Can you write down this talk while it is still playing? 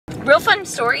Real fun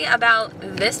story about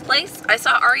this place. I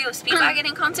saw REO Speedwagon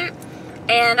in concert,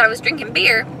 and I was drinking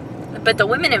beer, but the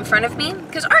women in front of me,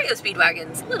 because REO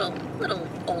Speedwagon's little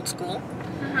old school.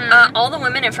 All the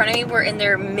women in front of me were in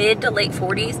their mid to late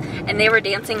 40s, and they were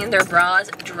dancing in their bras,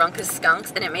 drunk as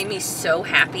skunks, and it made me so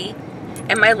happy.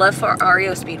 And my love for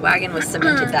REO Speedwagon was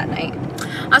cemented that night.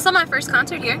 I saw my first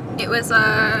concert here. It was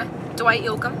Dwight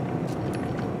Yoakam.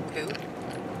 Who?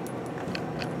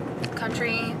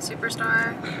 Country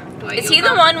superstar. Dwight Is he Yoakam.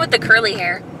 the one with the curly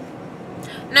hair?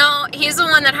 No, he's the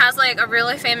one that has like a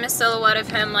really famous silhouette of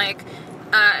him like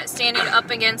standing up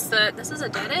against the, this is a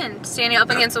dead end, standing up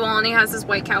against the wall, and he has this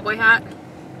white cowboy hat.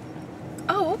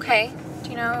 Oh, okay. Do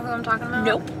you know who I'm talking about?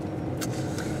 Nope.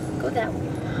 Go that way.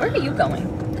 Where are you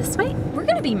going? This way? We're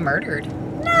gonna be murdered.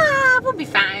 Nah, we'll be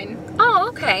fine. Oh,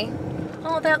 okay.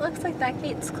 Oh, that looks like that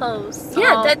gate's closed.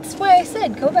 Yeah, Oh. that's why I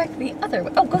said go back the other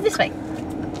way. Oh, go this way.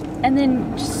 And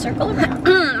then just circle around.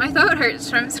 My throat hurts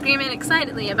from screaming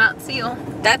excitedly about Seal.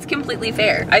 That's completely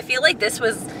fair. I feel like this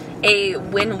was a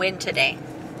win-win today.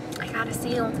 I got a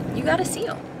seal. You got a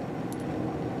seal.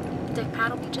 Dick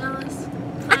Pat will be jealous.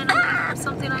 I know,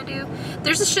 something I do.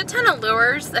 There's a shit ton of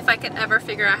lures if I could ever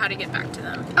figure out how to get back to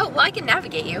them. Oh, well, I can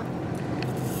navigate you.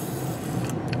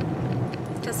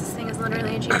 Because this thing is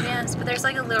literally a GPS. But there's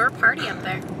like a lure party up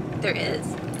there. There is.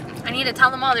 I need to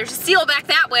tell them all there's a seal back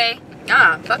that way.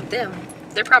 Ah, fuck them.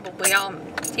 They're probably all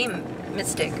Team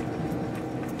Mystic.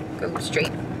 Go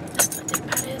straight. That's what Dick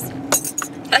Pat is.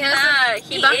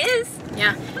 He bought- is?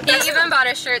 Yeah. He even bought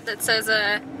a shirt that says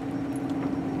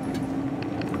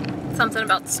something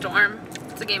about the storm.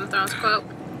 It's a Game of Thrones quote.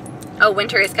 Oh,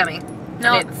 winter is coming.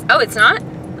 No. And it's not?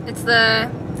 It's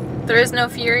there is no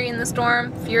fury in the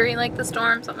storm. Fury like the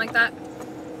storm. Something like that.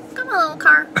 Come on, little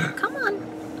car. Come on.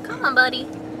 Come on, buddy.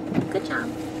 Good job.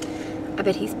 I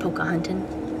bet he's Pocahontas.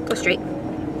 Go straight.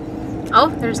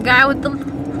 Oh, there's a guy with the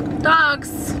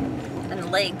dogs.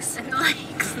 And legs. And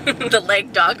legs. The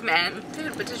leg dog man.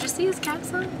 Dude, but did you see his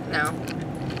caps on? No.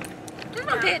 I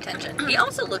don't pay attention. He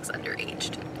also looks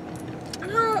underaged.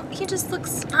 No, he just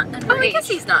looks not underage. Oh, I guess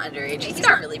he's not underage. He's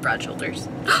got not. really broad shoulders.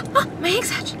 Oh, my egg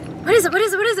hatch. What is it? What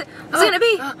is it? What is it? What's it gonna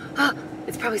be?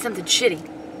 It's probably something shitty.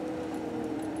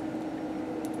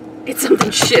 It's something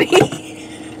shitty.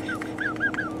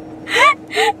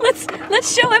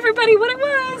 Let's show everybody what it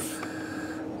was.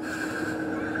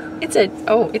 It's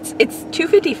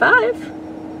 255.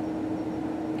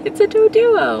 It's a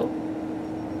Doduo.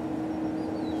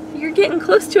 You're getting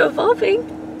close to evolving.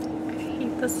 I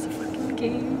hate this fucking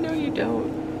game. No, you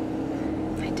don't.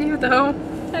 I do though.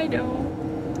 I know.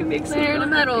 It makes me There in the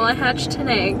middle, I hatched 10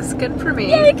 eggs. Good for me.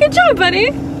 Yay, good job,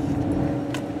 buddy.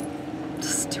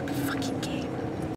 Just